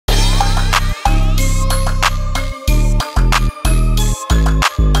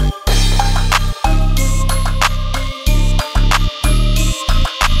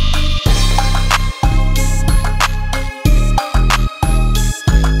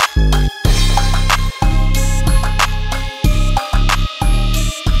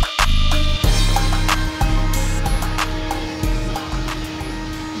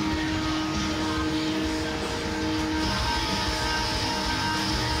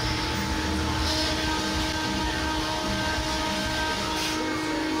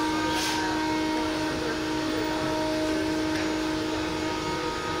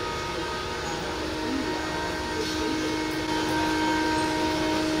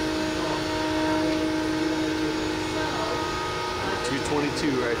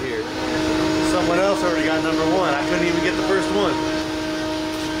22 right here. Someone else already got number 1. I couldn't even get the first one.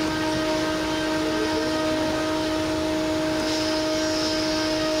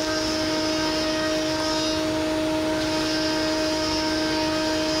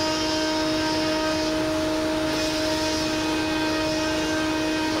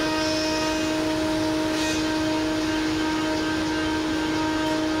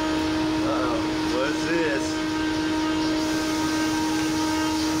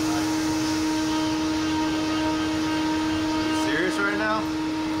 Right now?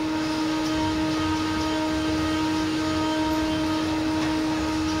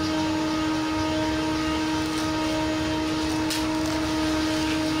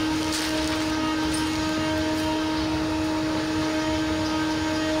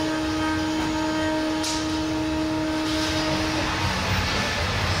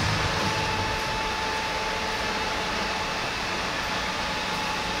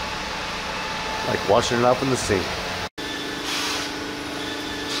 Like washing it up in the sink.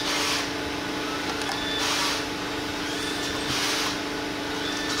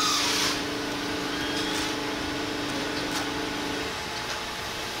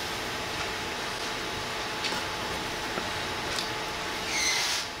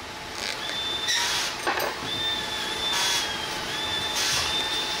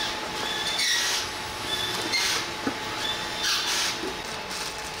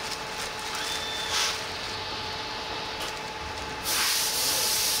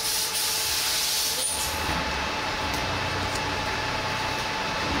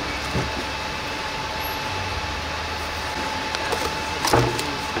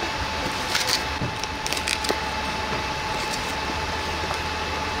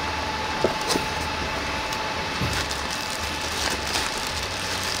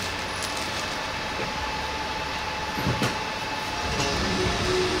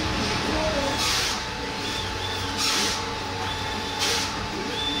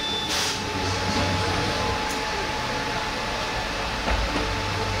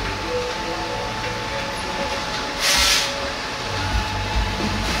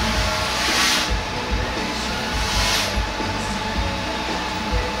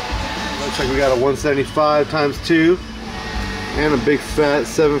 Looks like we got a 175 times 2 and a big fat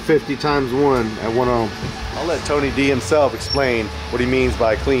 750 times 1 at 1 ohm. I'll let Tony D himself explain what he means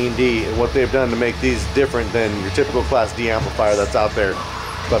by clean D and what they've done to make these different than your typical class D amplifier that's out there.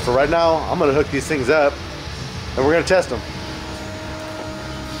 But for right now, I'm going to hook these things up and we're going to test them.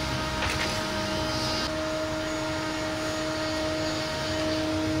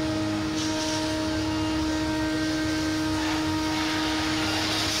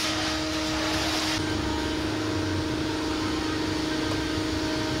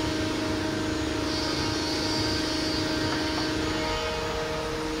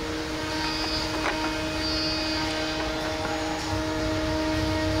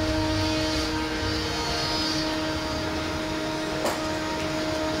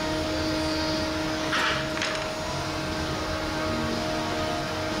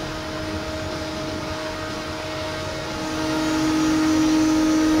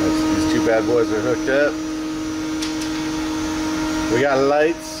 Bad boys are hooked up. We got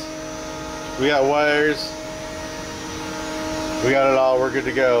lights, we got wires, we got it all. We're good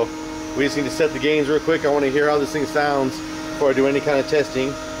to go. We just need to set the gains real quick. I want to hear how this thing sounds before I do any kind of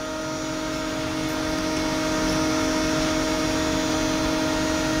testing.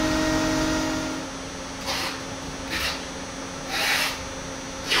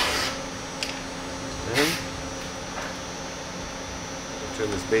 Turn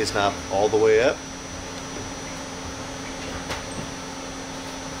this bass knob all the way up.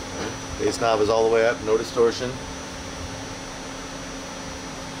 Bass knob is all the way up, no distortion.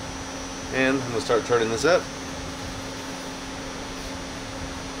 And I'm going to start turning this up.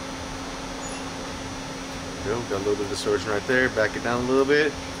 There we go, got a little bit of distortion right there. Back it down a little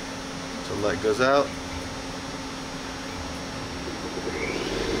bit so the light goes out.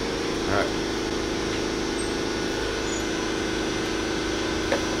 Alright.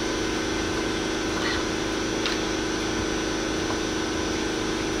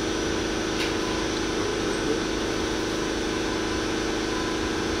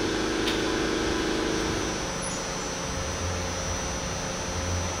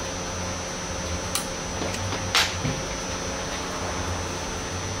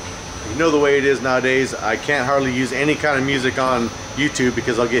 You know the way it is nowadays, I can't hardly use any kind of music on YouTube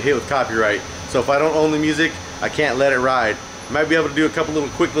because I'll get hit with copyright. So if I don't own the music, I can't let it ride. I might be able to do a couple little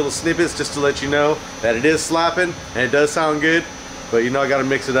quick little snippets just to let you know that it is slapping and it does sound good, but you know I gotta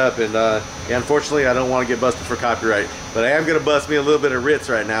mix it up and Yeah, unfortunately, I don't want to get busted for copyright, but I am going to bust me a little bit of Ritz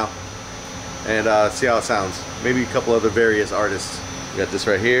right now and see how it sounds. Maybe a couple other various artists. We got this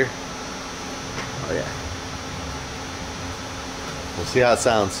right here. Oh yeah. We'll see how it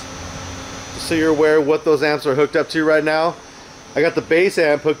sounds. Just so you're aware of what those amps are hooked up to right now, I got the bass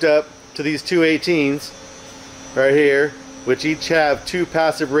amp hooked up to these two 18s right here, which each have two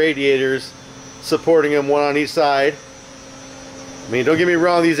passive radiators supporting them, one on each side. I mean, don't get me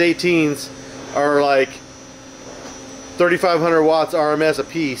wrong, these 18s are like 3,500 watts RMS a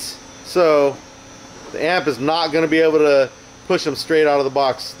piece, so the amp is not going to be able to push them straight out of the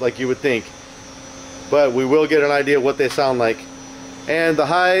box like you would think, but we will get an idea of what they sound like. And the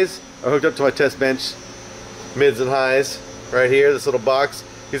highs are hooked up to my test bench, mids and highs right here, this little box.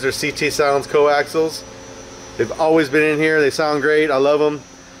 These are CT Sounds coaxials. They've always been in here. They sound great. I love them.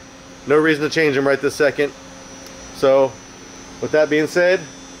 No reason to change them right this second. So with that being said,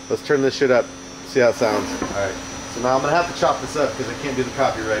 let's turn this shit up, see how it sounds. Alright, so now I'm going to have to chop this up because I can't do the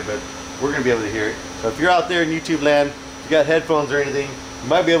copyright, but we're going to be able to hear it. So if you're out there in YouTube land, if you got headphones or anything, you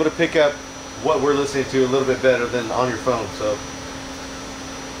might be able to pick up what we're listening to a little bit better than on your phone. So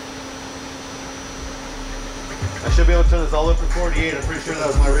I should be able to turn this all up to 48. I'm pretty sure that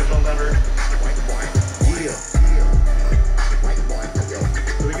was my original number. Yeah. So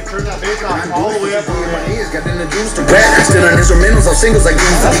we can turn that bass off all the way up. Still on instrumentals on singles I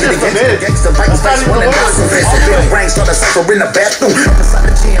use. I'm getting gangsta bites, face one and gospel fest. Rain start a cypher in the bathroom. Beside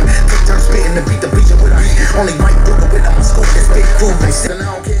the gym, take turns spitting to beat the beat with me. Only Mike Booker with a scope that's big cool. I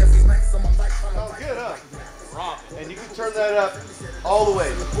don't care if he's max on my life. Sounds good, huh? And you can turn that up all the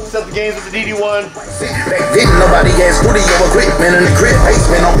way. Set the gains with the DD1. Back then nobody had studio equipment in the crib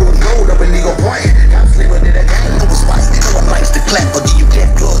basement on Bruce Road up in Eagle Point. I'm sleeping in that game, no spice. No one likes to clap or give you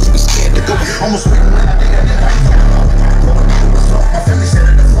that blood. You be scared to go. Almost went when I did that right now. My family said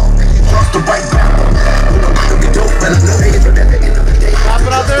it the phone. They crossed the right back. We don't be dope, and I know they but at the end of the day. Clap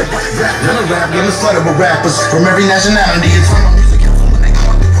it out there. None of rap, getting flooded with rappers from every nationality. It's from my music council when they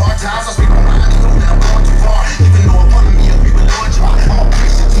going through hard times. I speak my mind, you know that I'm going too far. Even though I'm on me, people know it. I'm a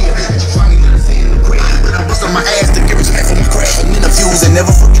appreciative. You try me to say in the grave, but I bust on my ass to give respect for my craft. And interviews and never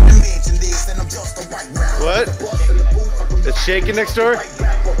forget to mention this. And I'm just a white rapper. What? It's shaking next door?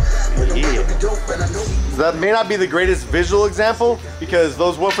 Yeah. So that may not be the greatest visual example because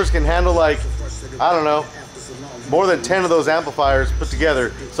those woofers can handle like, I don't know, more than 10 of those amplifiers put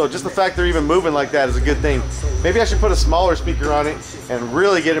together. So just the fact they're even moving like that is a good thing. Maybe I should put a smaller speaker on it and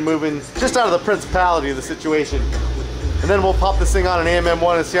really get it moving just out of the principality of the situation. And then we'll pop this thing on an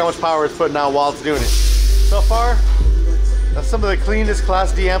AMM1 and see how much power it's putting out while it's doing it. So far, that's some of the cleanest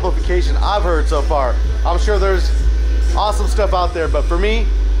Class D amplification I've heard so far. I'm sure there's awesome stuff out there, but for me,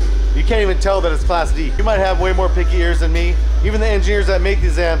 you can't even tell that it's Class D. You might have way more picky ears than me. Even the engineers that make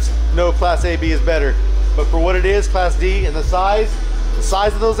these amps know Class AB is better. But for what it is, Class D, and the size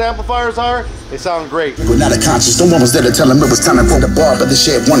of those amplifiers are, they sound great. We're not a conscious, no one was there to tell him it was time to the bar, but they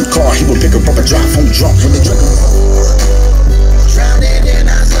shared one car. He would pick up a drive home drunk when they drink a drowning in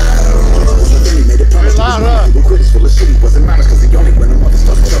our he made a promise to his mom. People quit his full of shit. He wasn't honest because he only went a mother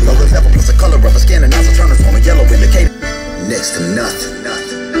stuff. No, there's never plus the color of a skin and now the turners on a yellow indicator. Next to nothing.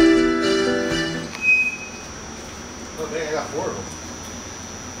 Oh, dang, I got 4 of them.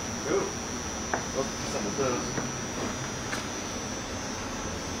 Ooh. Let's do some of those.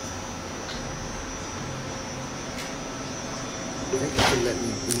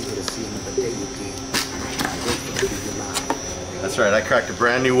 That's right, I cracked a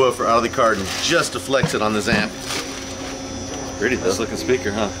brand new woofer out of the carton just to flex it on this amp. Pretty nice looking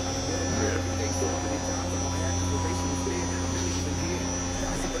speaker, huh?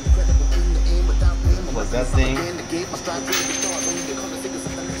 Plug that thing.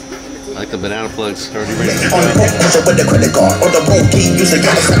 I like the banana plugs already ready to go. With the credit card or the room key, use the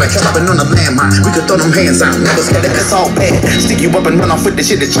gun trapping on the landmine. We could throw them hands out, never scared that it's all bad. Stick you up and run off with the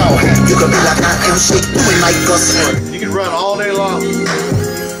shit that y'all have. You could be like I am shit, doing like us. You can run all day long.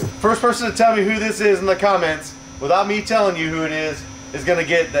 First person to tell me who this is in the comments, without me telling you who it is gonna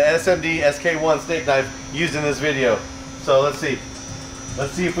get the SMD SK1 steak knife used in this video. So let's see.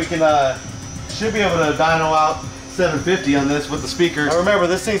 Let's see if we can, should be able to dyno out 750 on this with the speaker. Now remember,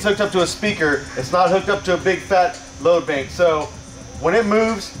 this thing's hooked up to a speaker. It's not hooked up to a big fat load bank. So when it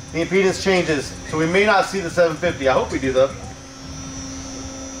moves, the impedance changes. So we may not see the 750. I hope we do though.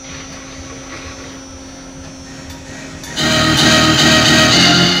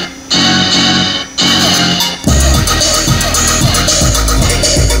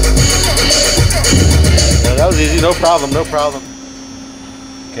 Yeah, that was easy, no problem, no problem.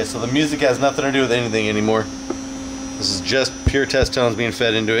 Okay, so the music has nothing to do with anything anymore. This is just pure test tones being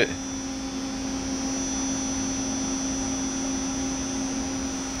fed into it.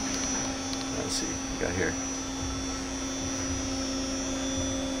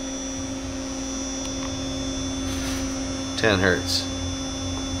 10 hertz.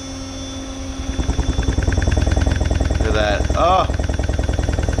 Look at that. Oh!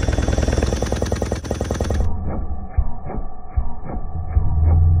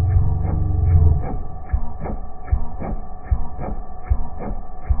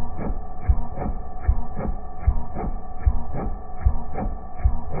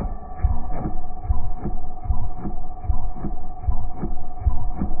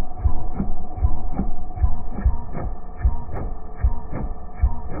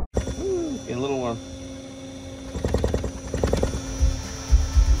 A little one.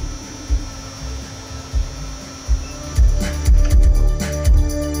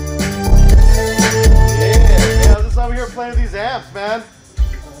 Yeah, I'm just over here playing with these amps, man.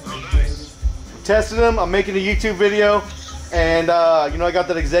 Oh, nice. Tested them. I'm making a YouTube video, and you know, I got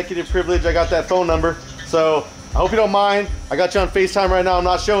that executive privilege. I got that phone number, so I hope you don't mind. I got you on FaceTime right now. I'm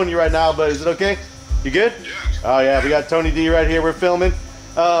not showing you right now, but is it okay? You good? Yeah. Oh yeah, we got Tony D right here. We're filming.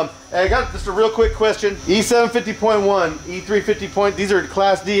 I got just a real quick question. E750.1, E350. These are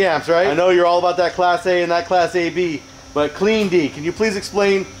Class D amps, right? I know you're all about that Class A and that Class AB, but clean D. Can you please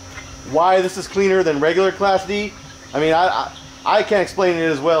explain why this is cleaner than regular Class D? I mean, I can't explain it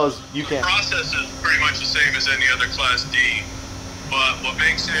as well as you can. The process is pretty much the same as any other Class D, but what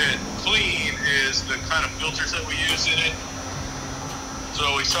makes it clean is the kind of filters that we use in it.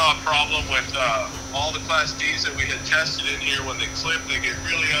 So we saw a problem with all the Class Ds that we had tested in here. When they clip, they get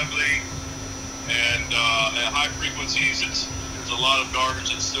really ugly, and at high frequencies, there's a lot of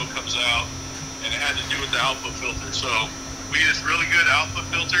garbage that still comes out, and it had to do with the output filter. So we use really good output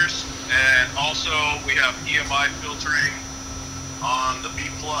filters, and also we have EMI filtering on the B+,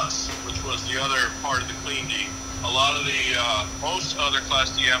 which was the other part of the clean D. A lot of the most other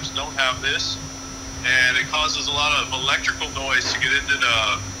Class D amps don't have this, and it causes a lot of electrical noise to get into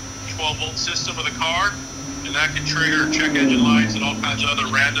the 12-volt system of the car, and that can trigger check engine lights and all kinds of other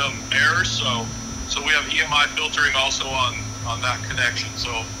random errors. So we have EMI filtering also on that connection.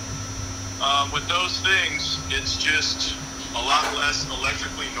 So with those things, it's just a lot less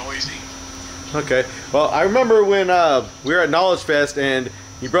electrically noisy. Okay. Well, I remember when we were at Knowledge Fest and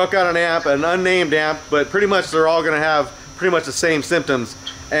you broke out an amp, an unnamed amp, but pretty much they're all going to have pretty much the same symptoms.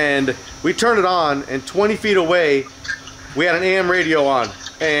 And we turned it on, and 20 feet away, we had an AM radio on,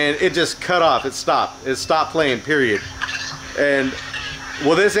 and it just cut off. It stopped. It stopped playing, period. And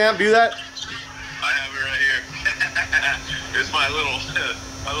will this amp do that? I have it right here. It's my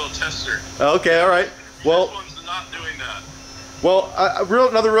little tester. Okay, all right. Well, this one's not doing that. Well,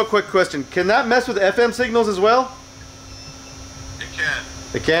 another real quick question. Can that mess with FM signals as well? It can.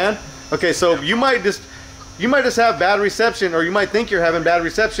 It can? Okay, so you might just have bad reception, or you might think you're having bad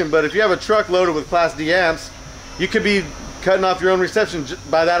reception, but if you have a truck loaded with Class D amps, you could be cutting off your own reception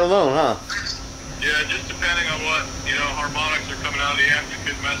by that alone, huh? Yeah, just depending on what, harmonics are coming out of the amp, you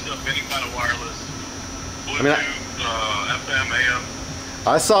could mess up any kind of wireless. Bluetooth, FM, AM.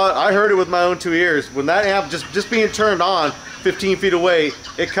 I heard it with my own 2 ears. When that amp just being turned on 15 feet away,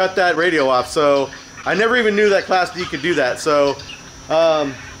 it cut that radio off. So I never even knew that Class D could do that. So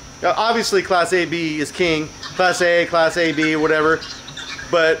obviously Class AB is king, Class A, Class AB, whatever.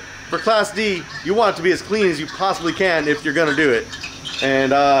 But for Class D, you want it to be as clean as you possibly can if you're gonna do it.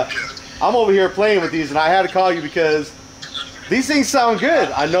 And I'm over here playing with these, and I had to call you because these things sound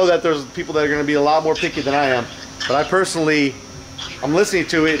good. I know that there's people that are gonna be a lot more picky than I am, but I personally, I'm listening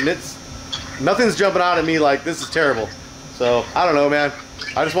to it, and nothing's jumping out at me like this is terrible. So I don't know, man.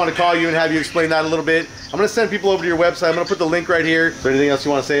 I just want to call you and have you explain that a little bit. I'm going to send people over to your website. I'm going to put the link right here. Is there anything else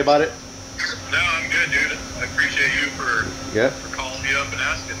you want to say about it? No, I'm good, dude. I appreciate you for calling me up and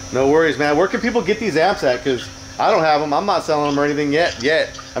asking. No worries, man. Where can people get these amps at? Because I don't have them. I'm not selling them or anything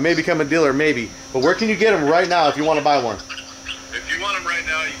yet. I may become a dealer, maybe. But where can you get them right now if you want to buy one? If you want them right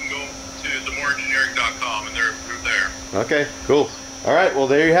now, you can go to themoreengineering.com, and they're there. Okay, cool. All right, well,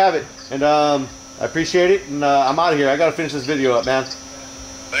 there you have it. And I appreciate it, and I'm out of here. I got to finish this video up, man.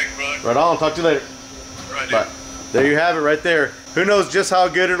 Thanks, brother. Right on. Talk to you later. Right, dude. Bye. There you have it right there. Who knows just how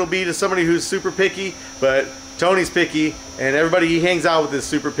good it'll be to somebody who's super picky, but Tony's picky, and everybody he hangs out with is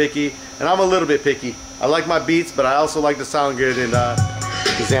super picky, and I'm a little bit picky. I like my beats, but I also like to sound good, and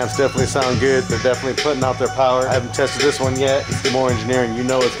these amps definitely sound good. They're definitely putting out their power. I haven't tested this one yet. It's the more engineering. You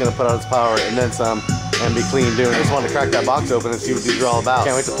know it's going to put out its power, and then some, and be clean doing it. I just wanted to crack that box open and see what these are all about.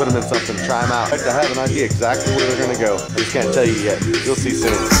 Can't wait to put them in something, try them out. I'd like to have an idea exactly where they're going to go. I just can't tell you yet. You'll see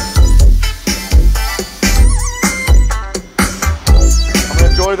soon.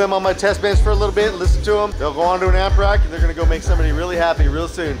 Enjoy them on my test bench for a little bit, listen to them. They'll go on to an amp rack, and they're gonna go make somebody really happy real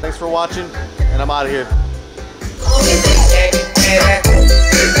soon. Thanks for watching, and I'm out of here.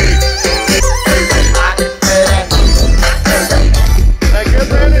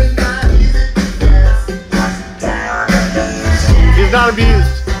 time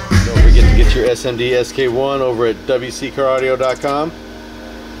used. Don't forget to get your SMD SK1 over at wccaraudio.com.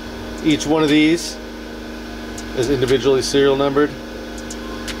 Each one of these is individually serial numbered,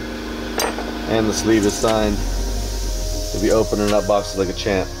 and the sleeve is signed. You'll be opening up boxes like a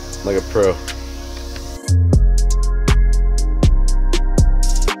champ, like a pro.